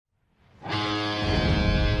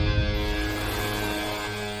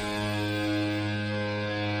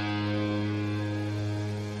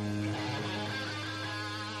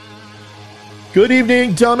Good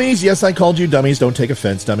evening, dummies. Yes, I called you dummies. Don't take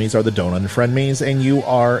offense. Dummies are the don't unfriend me's, and you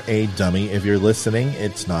are a dummy. If you're listening,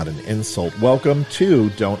 it's not an insult. Welcome to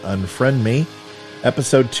Don't Unfriend Me,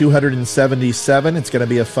 episode 277. It's going to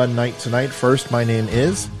be a fun night tonight. First, my name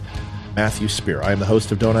is Matthew Spear. I am the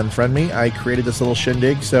host of Don't Unfriend Me. I created this little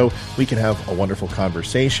shindig so we can have a wonderful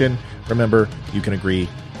conversation. Remember, you can agree,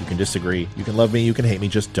 you can disagree, you can love me, you can hate me,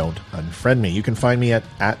 just don't unfriend me. You can find me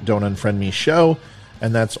at Don't Unfriend Me Show.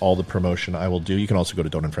 And that's all the promotion I will do. You can also go to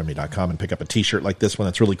don'tunfriendme.com and pick up a t-shirt like this one.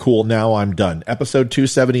 That's really cool. Now I'm done. Episode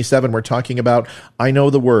 277, we're talking about, I know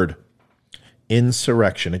the word,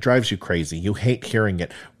 insurrection. It drives you crazy. You hate hearing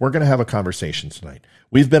it. We're going to have a conversation tonight.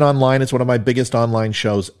 We've been online. It's one of my biggest online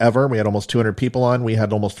shows ever. We had almost 200 people on. We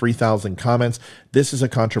had almost 3,000 comments. This is a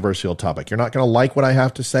controversial topic. You're not going to like what I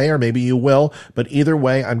have to say, or maybe you will, but either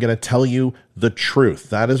way, I'm going to tell you the truth.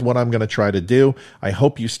 That is what I'm going to try to do. I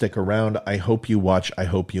hope you stick around. I hope you watch. I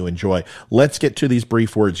hope you enjoy. Let's get to these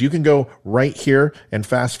brief words. You can go right here and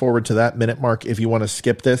fast forward to that minute mark if you want to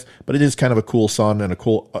skip this, but it is kind of a cool song and a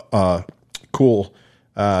cool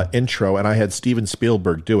intro, and I had Steven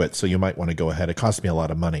Spielberg do it, so you might want to go ahead. It cost me a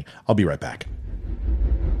lot of money. I'll be right back.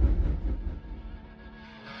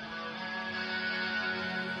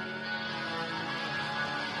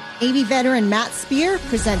 Navy veteran Matt Spear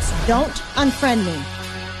presents Don't Unfriend Me.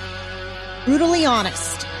 Brutally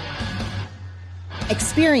honest.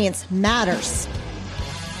 Experience matters.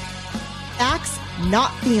 Facts,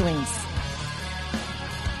 not feelings.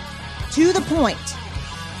 To the point.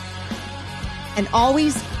 And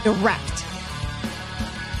always direct.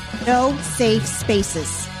 No safe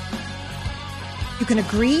spaces. You can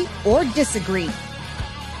agree or disagree.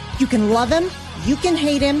 You can love him, you can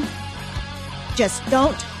hate him. Just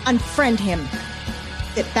don't unfriend him.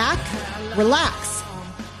 Sit back, relax.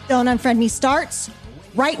 Don't Unfriend Me starts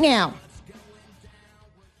right now.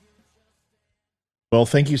 Well,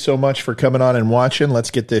 thank you so much for coming on and watching.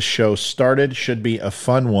 Let's get this show started. Should be a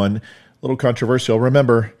fun one. A little controversial.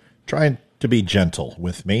 Remember, try to be gentle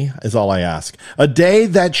with me is all I ask. A day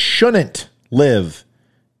that shouldn't live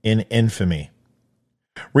in infamy.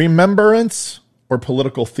 Remembrance or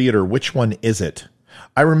political theater, which one is it?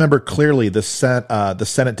 I remember clearly the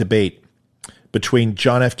Senate debate between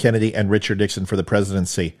John F. Kennedy and Richard Nixon for the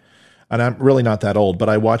presidency. And I'm really not that old, but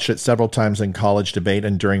I watched it several times in college debate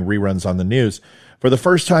and during reruns on the news. For the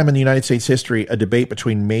first time in the United States history, a debate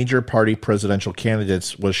between major party presidential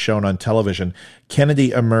candidates was shown on television.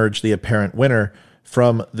 Kennedy emerged the apparent winner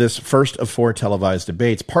from this first of four televised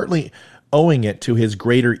debates, partly owing it to his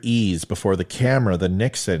greater ease before the camera than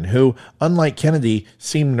Nixon, who, unlike Kennedy,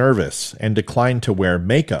 seemed nervous and declined to wear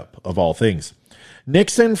makeup, of all things.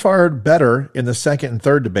 Nixon fared better in the second and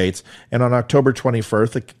third debates, and on October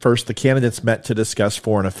 21st, the candidates met to discuss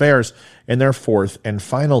foreign affairs in their fourth and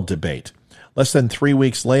final debate. Less than 3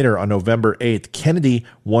 weeks later, on November 8th, Kennedy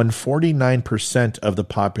won 49% of the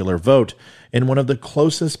popular vote in one of the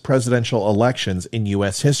closest presidential elections in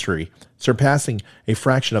U.S. history, surpassing a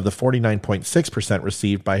fraction of the 49.6%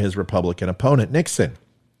 received by his Republican opponent, Nixon.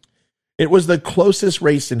 It was the closest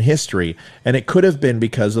race in history, and it could have been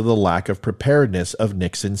because of the lack of preparedness of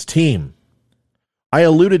Nixon's team. I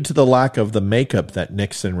alluded to the lack of the makeup that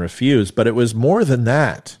Nixon refused, but it was more than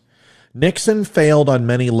that. Nixon failed on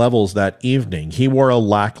many levels that evening. He wore a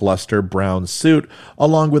lackluster brown suit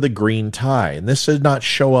along with a green tie, and this did not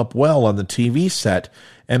show up well on the TV set,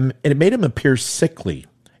 and it made him appear sickly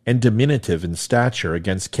and diminutive in stature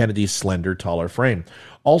against Kennedy's slender, taller frame.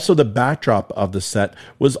 Also, the backdrop of the set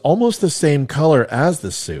was almost the same color as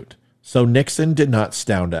the suit, so Nixon did not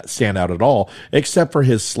stand out at all, except for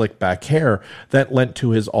his slick back hair that lent to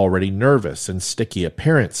his already nervous and sticky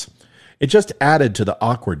appearance. It just added to the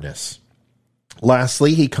awkwardness.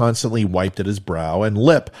 Lastly, he constantly wiped at his brow and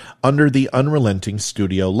lip under the unrelenting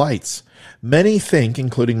studio lights. Many think,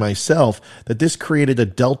 including myself, that this created a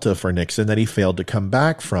delta for Nixon that he failed to come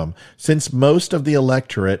back from, since most of the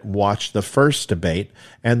electorate watched the first debate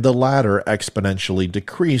and the latter exponentially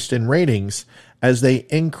decreased in ratings as they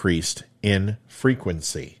increased in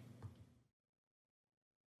frequency.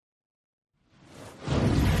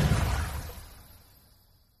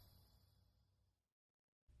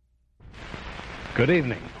 Good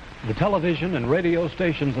evening. The television and radio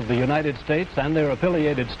stations of the United States and their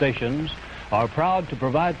affiliated stations are proud to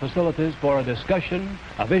provide facilities for a discussion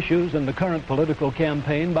of issues in the current political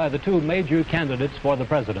campaign by the two major candidates for the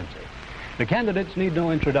presidency. The candidates need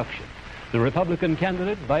no introduction. The Republican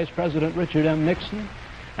candidate, Vice President Richard M. Nixon,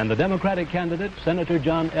 and the Democratic candidate, Senator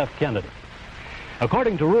John F. Kennedy.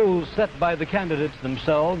 According to rules set by the candidates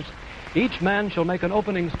themselves, each man shall make an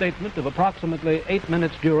opening statement of approximately 8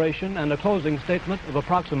 minutes duration and a closing statement of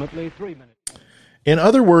approximately 3 minutes. In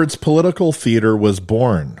other words, political theater was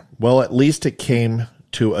born. Well, at least it came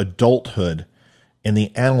to adulthood in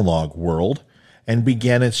the analog world and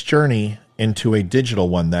began its journey into a digital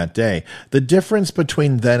one that day. The difference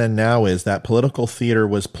between then and now is that political theater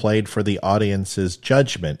was played for the audience's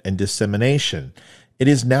judgment and dissemination. It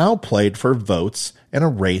is now played for votes and a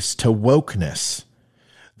race to wokeness.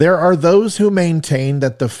 There are those who maintain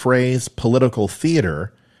that the phrase political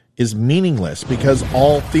theater is meaningless because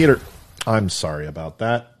all theater... I'm sorry about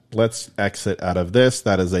that. Let's exit out of this.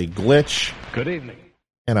 That is a glitch. Good evening.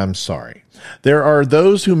 And I'm sorry. There are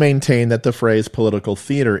those who maintain that the phrase political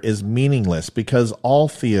theater is meaningless because all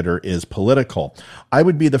theater is political. I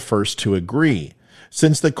would be the first to agree.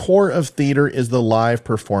 Since the core of theater is the live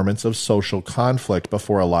performance of social conflict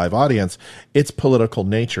before a live audience, its political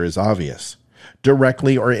nature is obvious.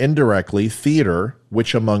 Directly or indirectly, theater,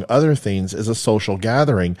 which among other things is a social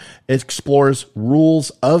gathering, explores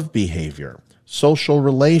rules of behavior, social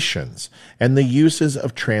relations, and the uses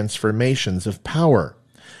of transformations of power.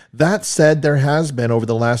 That said, there has been over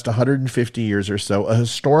the last 150 years or so a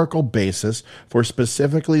historical basis for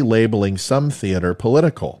specifically labeling some theater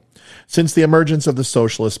political. Since the emergence of the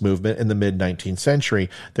socialist movement in the mid-19th century,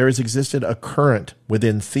 there has existed a current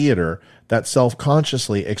within theater that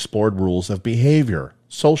self-consciously explored rules of behavior,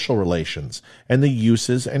 social relations, and the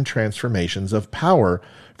uses and transformations of power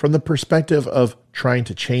from the perspective of trying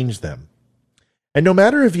to change them. And no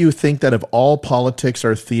matter if you think that if all politics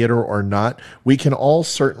are theater or not, we can all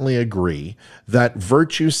certainly agree that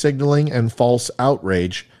virtue signaling and false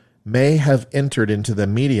outrage may have entered into the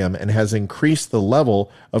medium and has increased the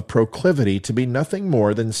level of proclivity to be nothing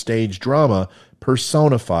more than stage drama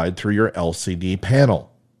personified through your LCD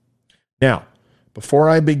panel. Now, before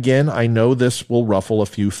I begin, I know this will ruffle a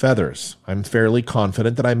few feathers. I'm fairly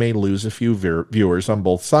confident that I may lose a few viewers on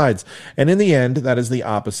both sides, and in the end, that is the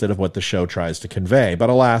opposite of what the show tries to convey.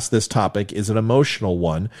 But alas, this topic is an emotional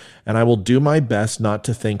one, and I will do my best not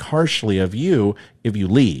to think harshly of you if you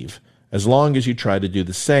leave, as long as you try to do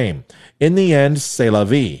the same. In the end, c'est la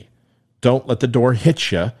vie. Don't let the door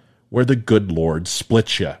hit you where the good Lord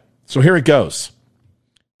splits you. So here it goes.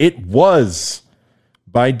 It was,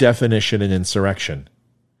 by definition, an insurrection.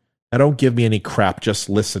 Now, don't give me any crap, just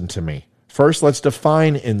listen to me. First, let's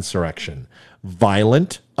define insurrection.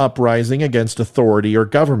 Violent uprising against authority or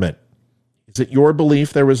government. Is it your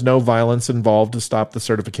belief there was no violence involved to stop the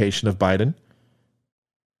certification of Biden?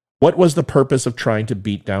 What was the purpose of trying to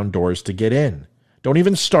beat down doors to get in? Don't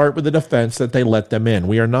even start with the defense that they let them in.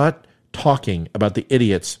 We are not talking about the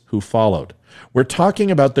idiots who followed. We're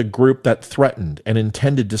talking about the group that threatened and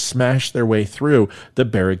intended to smash their way through the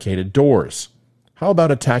barricaded doors. How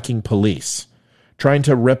about attacking police? Trying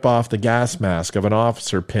to rip off the gas mask of an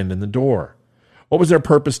officer pinned in the door? What was their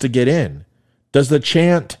purpose to get in? Does the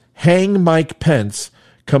chant, "Hang Mike Pence,"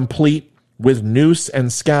 complete with noose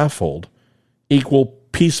and scaffold, equal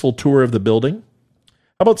peaceful tour of the building?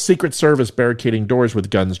 How about Secret Service barricading doors with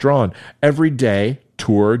guns drawn? Everyday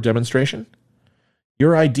tour demonstration?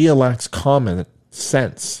 Your idea lacks common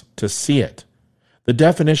sense to see it. The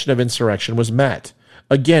definition of insurrection was met.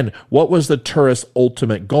 Again, what was the tourists'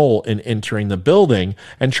 ultimate goal in entering the building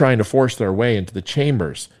and trying to force their way into the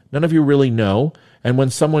chambers? None of you really know, and when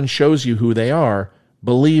someone shows you who they are,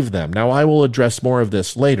 believe them. Now, I will address more of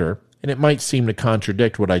this later, and it might seem to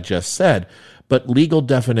contradict what I just said, but legal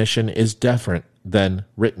definition is different than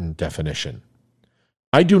written definition.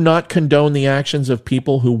 I do not condone the actions of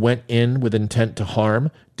people who went in with intent to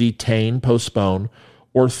harm, detain, postpone,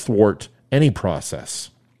 or thwart any process.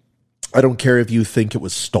 I don't care if you think it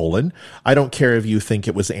was stolen. I don't care if you think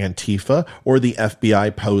it was Antifa or the FBI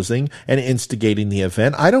posing and instigating the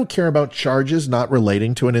event. I don't care about charges not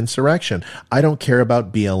relating to an insurrection. I don't care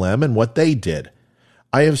about BLM and what they did.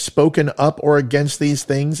 I have spoken up or against these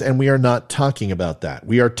things, and we are not talking about that.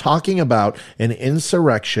 We are talking about an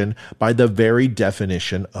insurrection by the very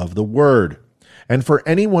definition of the word. And for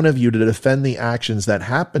any one of you to defend the actions that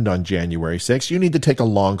happened on January 6th, you need to take a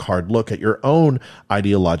long, hard look at your own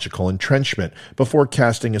ideological entrenchment before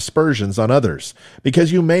casting aspersions on others,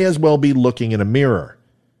 because you may as well be looking in a mirror.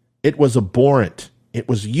 It was abhorrent, it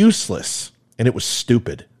was useless, and it was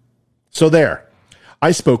stupid. So there,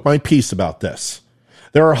 I spoke my piece about this.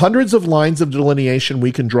 There are hundreds of lines of delineation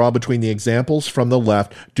we can draw between the examples from the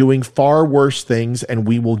left doing far worse things, and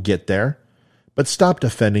we will get there. But stop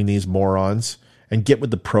defending these morons and get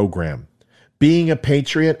with the program. Being a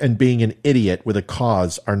patriot and being an idiot with a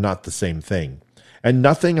cause are not the same thing. And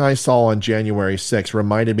nothing I saw on January 6th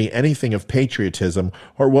reminded me anything of patriotism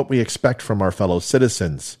or what we expect from our fellow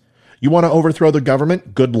citizens. You want to overthrow the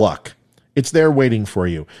government? Good luck. It's there waiting for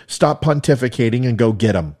you. Stop pontificating and go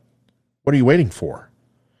get them. What are you waiting for?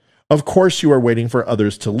 Of course you are waiting for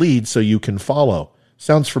others to lead so you can follow.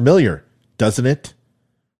 Sounds familiar, doesn't it?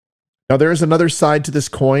 Now there is another side to this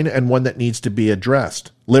coin and one that needs to be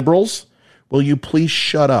addressed. Liberals, will you please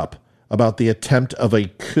shut up about the attempt of a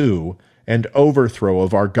coup and overthrow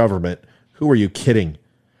of our government? Who are you kidding?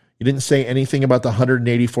 You didn't say anything about the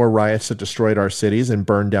 184 riots that destroyed our cities and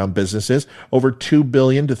burned down businesses, over $2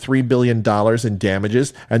 billion to $3 billion in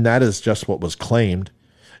damages, and that is just what was claimed.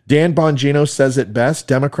 Dan Bongino says it best,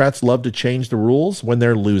 Democrats love to change the rules when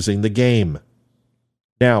they're losing the game.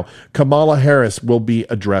 Now, Kamala Harris will be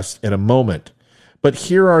addressed in a moment. But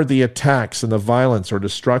here are the attacks and the violence or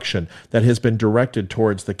destruction that has been directed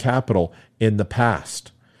towards the Capitol in the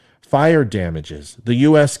past. Fire damages, the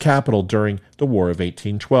U.S. Capitol during the War of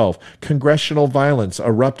 1812, congressional violence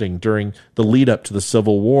erupting during the lead-up to the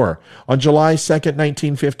Civil War. On July 2nd,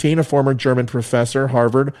 1915, a former German professor,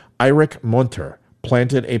 Harvard, Erich Munter,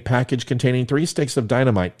 planted a package containing 3 sticks of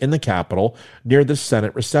dynamite in the Capitol near the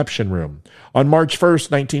Senate reception room. On March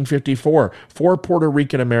 1st, 1954, 4 Puerto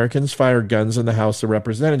Rican Americans fired guns in the House of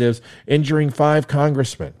Representatives, injuring 5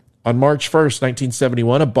 congressmen. On March 1st,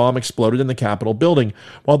 1971, a bomb exploded in the Capitol building.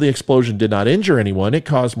 While the explosion did not injure anyone, it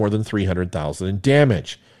caused more than $300,000 in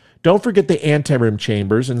damage. Don't forget the anteroom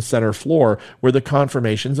chambers and center floor where the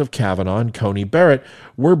confirmations of Kavanaugh and Coney Barrett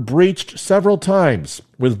were breached several times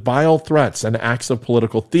with vile threats and acts of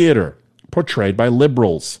political theater portrayed by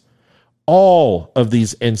liberals. All of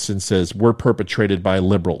these instances were perpetrated by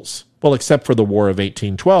liberals. Well, except for the War of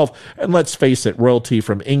 1812, and let's face it, royalty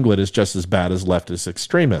from England is just as bad as leftist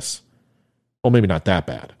extremists. Well, maybe not that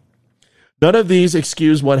bad. None of these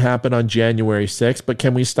excuse what happened on January 6th, but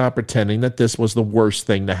can we stop pretending that this was the worst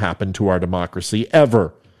thing to happen to our democracy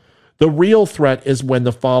ever? The real threat is when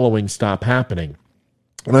the following stop happening.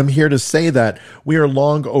 And I'm here to say that we are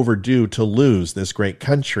long overdue to lose this great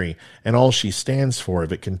country and all she stands for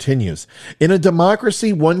if it continues. In a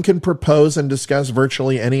democracy, one can propose and discuss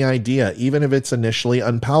virtually any idea, even if it's initially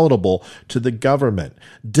unpalatable to the government.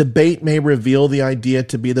 Debate may reveal the idea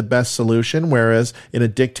to be the best solution, whereas in a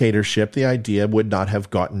dictatorship, the idea would not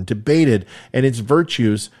have gotten debated and its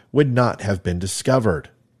virtues would not have been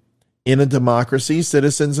discovered. In a democracy,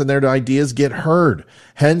 citizens and their ideas get heard.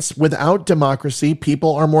 Hence, without democracy,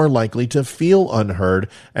 people are more likely to feel unheard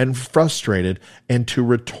and frustrated and to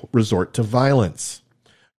resort to violence.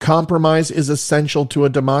 Compromise is essential to a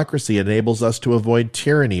democracy. It enables us to avoid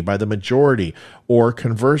tyranny by the majority or,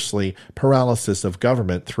 conversely, paralysis of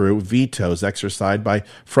government through vetoes exercised by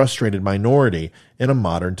frustrated minority. In a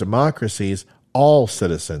modern democracy, all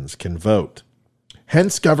citizens can vote.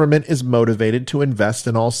 Hence, government is motivated to invest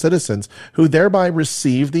in all citizens who thereby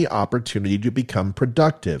receive the opportunity to become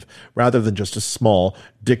productive, rather than just a small,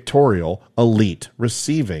 dictatorial elite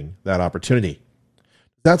receiving that opportunity.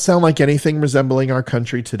 Does that sound like anything resembling our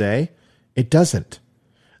country today? It doesn't.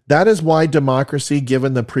 That is why democracy,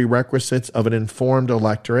 given the prerequisites of an informed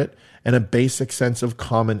electorate and a basic sense of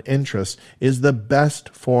common interest, is the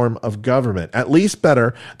best form of government, at least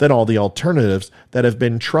better than all the alternatives that have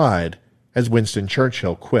been tried, as Winston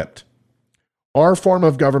Churchill quipped. Our form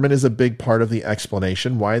of government is a big part of the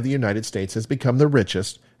explanation why the United States has become the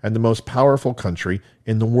richest and the most powerful country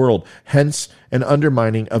in the world. Hence, an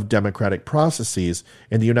undermining of democratic processes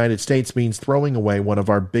in the United States means throwing away one of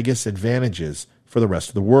our biggest advantages for the rest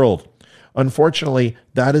of the world. Unfortunately,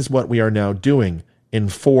 that is what we are now doing in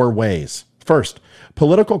 4 ways. First,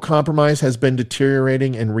 political compromise has been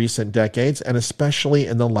deteriorating in recent decades and especially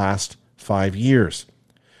in the last 5 years.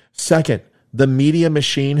 Second, the media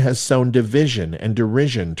machine has sown division and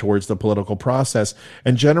derision towards the political process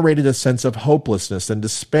and generated a sense of hopelessness and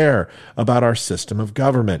despair about our system of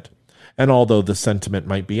government. And although the sentiment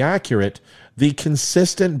might be accurate, the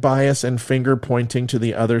consistent bias and finger pointing to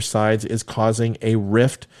the other sides is causing a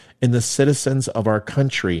rift in the citizens of our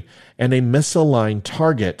country and a misaligned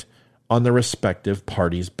target on the respective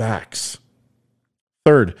parties' backs.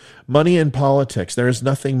 Third, money in politics. There is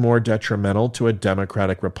nothing more detrimental to a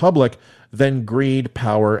democratic republic than greed,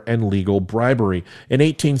 power, and legal bribery. In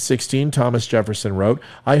 1816, Thomas Jefferson wrote,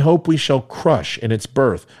 "I hope we shall crush in its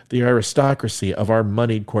birth the aristocracy of our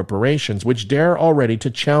moneyed corporations, which dare already to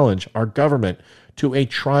challenge our government to a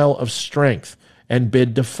trial of strength and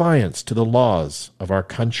bid defiance to the laws of our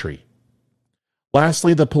country."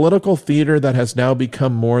 Lastly, the political theater that has now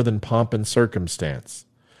become more than pomp and circumstance,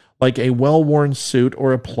 like a well-worn suit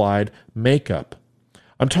or applied makeup.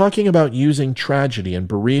 I'm talking about using tragedy and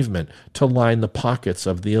bereavement to line the pockets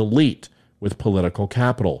of the elite with political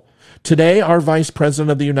capital. Today, our Vice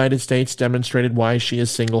President of the United States demonstrated why she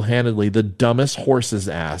is single-handedly the dumbest horse's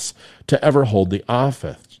ass to ever hold the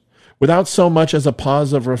office. Without so much as a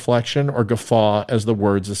pause of reflection or guffaw as the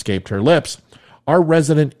words escaped her lips, our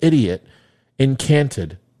resident idiot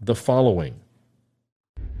incanted the following.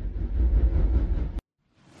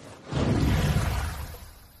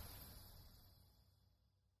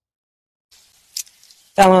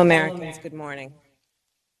 Fellow Americans, good morning.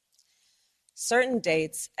 Certain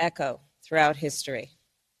dates echo throughout history,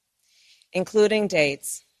 including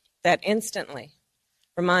dates that instantly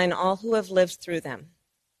remind all who have lived through them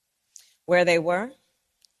where they were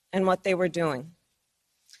and what they were doing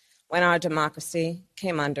when our democracy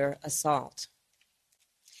came under assault.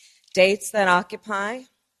 Dates that occupy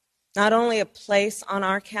not only a place on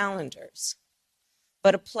our calendars,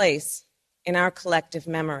 but a place in our collective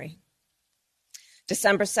memory.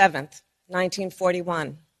 December 7th,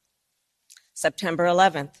 1941, September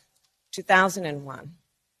 11th, 2001,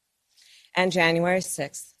 and January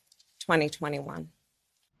 6th, 2021.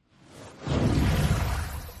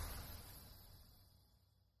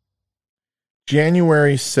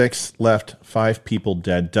 January 6th left 5 people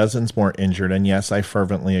dead, dozens more injured, and yes, I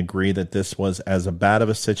fervently agree that this was as bad of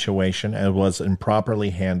a situation as was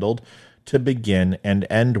improperly handled to begin and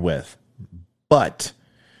end with. But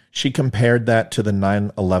she compared that to the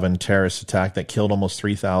 9/11 terrorist attack that killed almost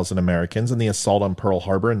 3,000 Americans and the assault on Pearl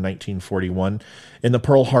Harbor in 1941. In the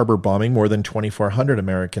Pearl Harbor bombing, more than 2,400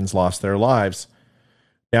 Americans lost their lives.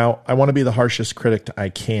 Now, I want to be the harshest critic I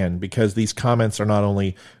can because these comments are not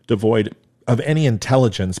only devoid of any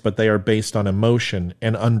intelligence, but they are based on emotion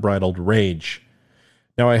and unbridled rage.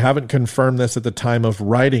 Now, I haven't confirmed this at the time of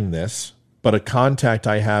writing this, but a contact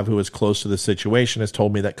I have who is close to the situation has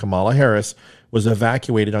told me that Kamala Harris was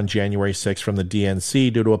evacuated on January 6th from the DNC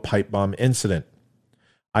due to a pipe bomb incident.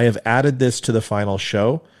 I have added this to the final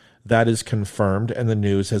show. That is confirmed, and the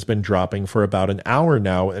news has been dropping for about an hour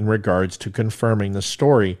now in regards to confirming the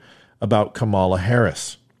story about Kamala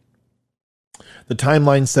Harris. The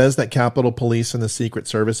timeline says that Capitol Police and the Secret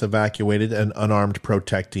Service evacuated an unarmed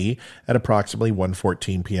protectee at approximately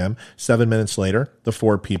 1:14 p.m. 7 minutes later, the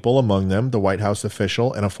 4 people, among them the White House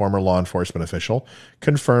official and a former law enforcement official,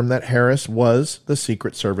 confirmed that Harris was the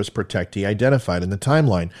Secret Service protectee identified in the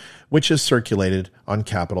timeline, which has circulated on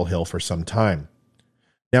Capitol Hill for some time.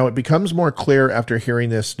 Now, it becomes more clear after hearing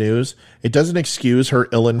this news, it doesn't excuse her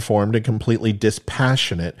ill-informed and completely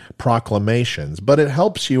dispassionate proclamations, but it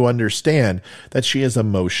helps you understand that she is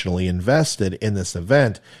emotionally invested in this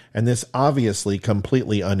event, and this obviously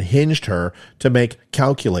completely unhinged her to make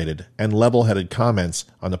calculated and level-headed comments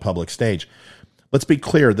on the public stage. Let's be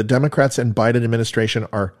clear, the Democrats and Biden administration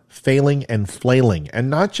are failing and flailing, and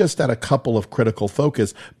not just at a couple of critical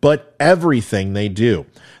focus, but everything they do.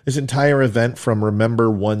 This entire event from Remember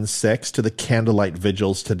 1/6 to the candlelight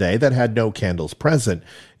vigils today that had no candles present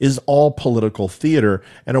is all political theater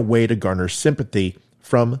and a way to garner sympathy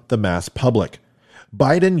from the mass public.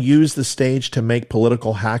 Biden used the stage to make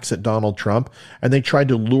political hacks at Donald Trump, and they tried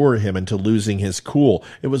to lure him into losing his cool.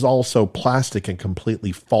 It was all so plastic and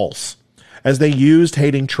completely false. As they used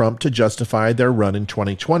hating Trump to justify their run in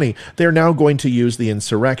 2020, they're now going to use the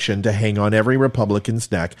insurrection to hang on every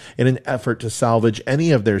Republican's neck in an effort to salvage any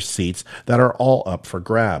of their seats that are all up for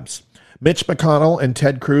grabs. Mitch McConnell and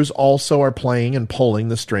Ted Cruz also are playing and pulling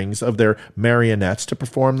the strings of their marionettes to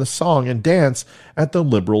perform the song and dance at the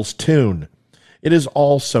liberals' tune. It is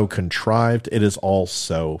all so contrived. It is all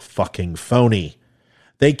so fucking phony.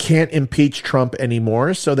 They can't impeach Trump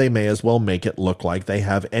anymore, so they may as well make it look like they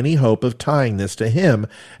have any hope of tying this to him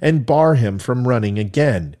and bar him from running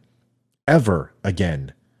again. Ever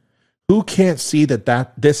again. Who can't see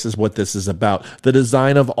that this is what this is about? The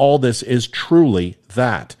design of all this is truly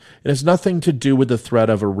that. It has nothing to do with the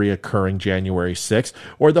threat of a reoccurring January 6th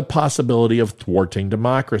or the possibility of thwarting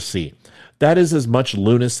democracy. That is as much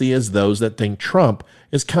lunacy as those that think Trump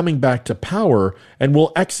is coming back to power and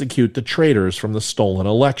will execute the traitors from the stolen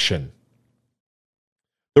election.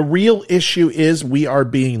 The real issue is we are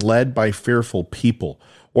being led by fearful people,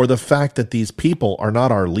 or the fact that these people are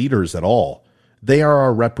not our leaders at all. They are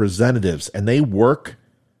our representatives, and they work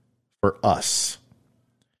for us.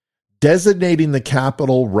 Designating the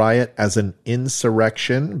Capitol riot as an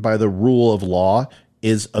insurrection by the rule of law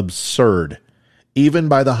is absurd. Even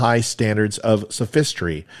by the high standards of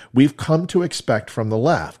sophistry we've come to expect from the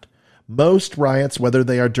left. Most riots, whether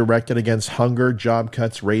they are directed against hunger, job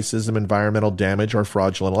cuts, racism, environmental damage, or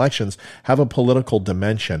fraudulent elections, have a political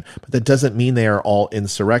dimension, but that doesn't mean they are all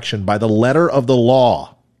insurrection by the letter of the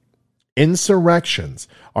law. Insurrections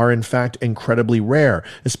are in fact incredibly rare,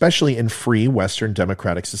 especially in free Western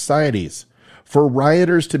democratic societies. For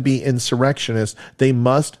rioters to be insurrectionists, they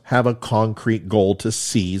must have a concrete goal to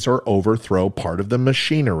seize or overthrow part of the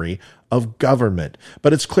machinery of government.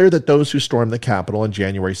 But it's clear that those who stormed the Capitol on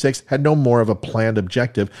January 6th had no more of a planned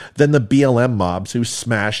objective than the BLM mobs who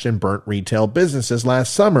smashed and burnt retail businesses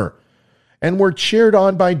last summer, and were cheered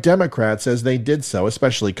on by Democrats as they did so,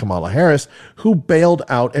 especially Kamala Harris, who bailed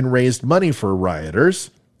out and raised money for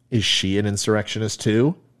rioters. Is she an insurrectionist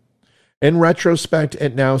too? In retrospect,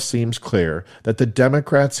 it now seems clear that the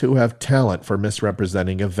Democrats who have talent for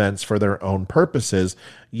misrepresenting events for their own purposes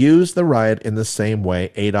used the riot in the same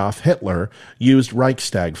way Adolf Hitler used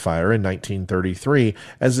Reichstag fire in 1933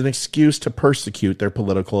 as an excuse to persecute their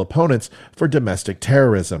political opponents for domestic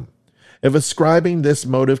terrorism. If ascribing this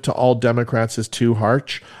motive to all Democrats is too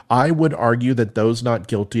harsh, I would argue that those not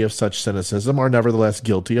guilty of such cynicism are nevertheless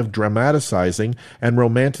guilty of dramatizing and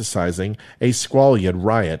romanticizing a squalid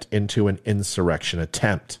riot into an insurrection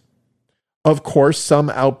attempt. Of course,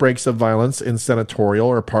 some outbreaks of violence in senatorial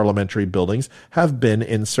or parliamentary buildings have been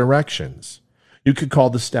insurrections. You could call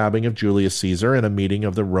the stabbing of Julius Caesar in a meeting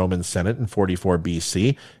of the Roman Senate in 44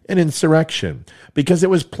 BC an insurrection, because it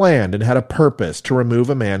was planned and had a purpose to remove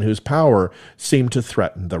a man whose power seemed to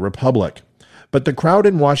threaten the Republic. But the crowd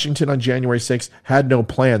in Washington on January 6th had no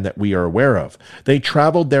plan that we are aware of. They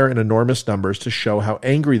traveled there in enormous numbers to show how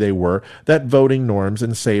angry they were that voting norms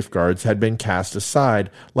and safeguards had been cast aside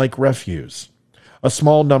like refuse. A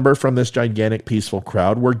small number from this gigantic peaceful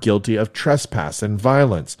crowd were guilty of trespass and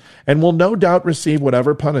violence, and will no doubt receive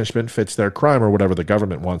whatever punishment fits their crime or whatever the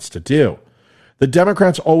government wants to do. The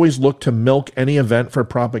Democrats always look to milk any event for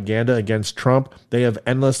propaganda against Trump. They have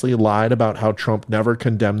endlessly lied about how Trump never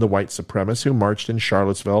condemned the white supremacists who marched in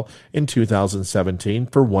Charlottesville in 2017,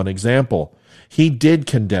 for one example. He did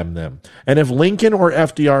condemn them. And if Lincoln or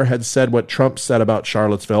FDR had said what Trump said about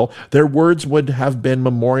Charlottesville, their words would have been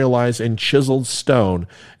memorialized in chiseled stone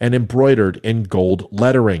and embroidered in gold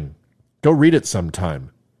lettering. Go read it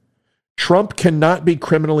sometime. Trump cannot be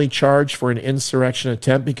criminally charged for an insurrection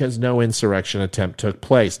attempt because no insurrection attempt took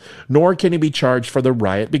place, nor can he be charged for the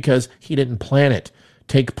riot because he didn't plan it,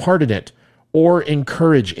 take part in it, or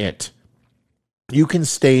encourage it. You can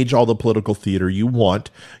stage all the political theater you want.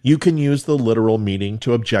 You can use the literal meaning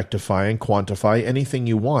to objectify and quantify anything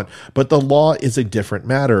you want, but the law is a different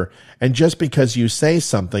matter. And just because you say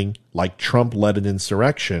something like Trump led an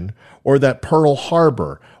insurrection, or that Pearl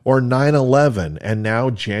Harbor, or 9/11, and now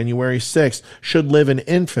January 6th should live in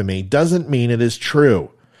infamy, doesn't mean it is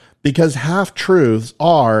true. Because half-truths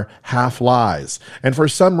are half-lies. And for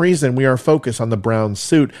some reason, we are focused on the brown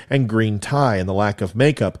suit and green tie and the lack of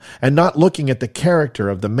makeup, and not looking at the character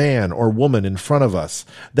of the man or woman in front of us.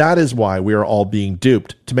 That is why we are all being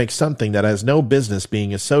duped to make something that has no business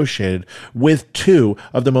being associated with two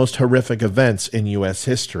of the most horrific events in U.S.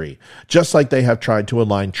 history. Just like they have tried to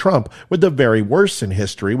align Trump with the very worst in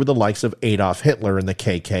history with the likes of Adolf Hitler and the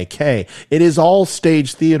KKK. It is all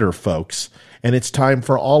stage theater, folks. And it's time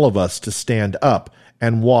for all of us to stand up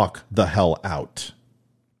and walk the hell out.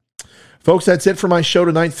 Folks, that's it for my show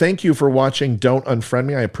tonight. Thank you for watching Don't Unfriend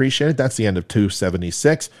Me. I appreciate it. That's the end of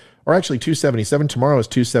 276. Or actually 277. Tomorrow is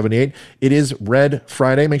 278. It is Red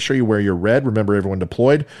Friday. Make sure you wear your red. Remember, everyone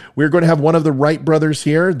deployed. We're going to have one of the Wright brothers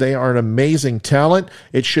here. They are an amazing talent.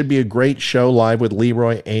 It should be a great show live with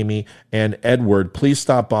Leroy, Amy, and Edward. Please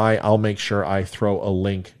stop by. I'll make sure I throw a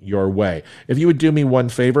link your way. If you would do me one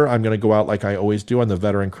favor, I'm going to go out like I always do on the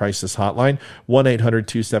Veteran Crisis Hotline,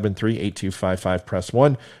 1-800-273-8255, press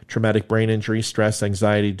 1. Traumatic brain injury, stress,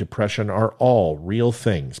 anxiety, depression are all real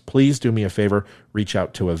things. Please do me a favor. Reach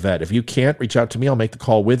out to a vet. If you can't, reach out to me. I'll make the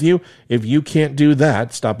call with you. If you can't do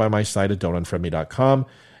that, stop by my site at don'tunfriendme.com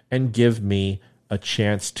and give me a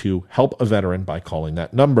chance to help a veteran by calling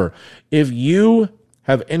that number. If you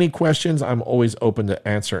have any questions, I'm always open to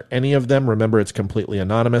answer any of them. Remember, it's completely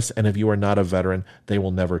anonymous, and if you are not a veteran, they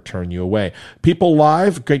will never turn you away. People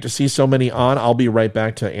Live, great to see so many on. I'll be right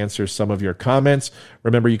back to answer some of your comments.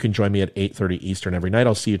 Remember, you can join me at 8:30 Eastern every night.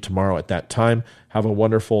 I'll see you tomorrow at that time. Have a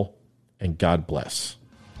wonderful and God bless.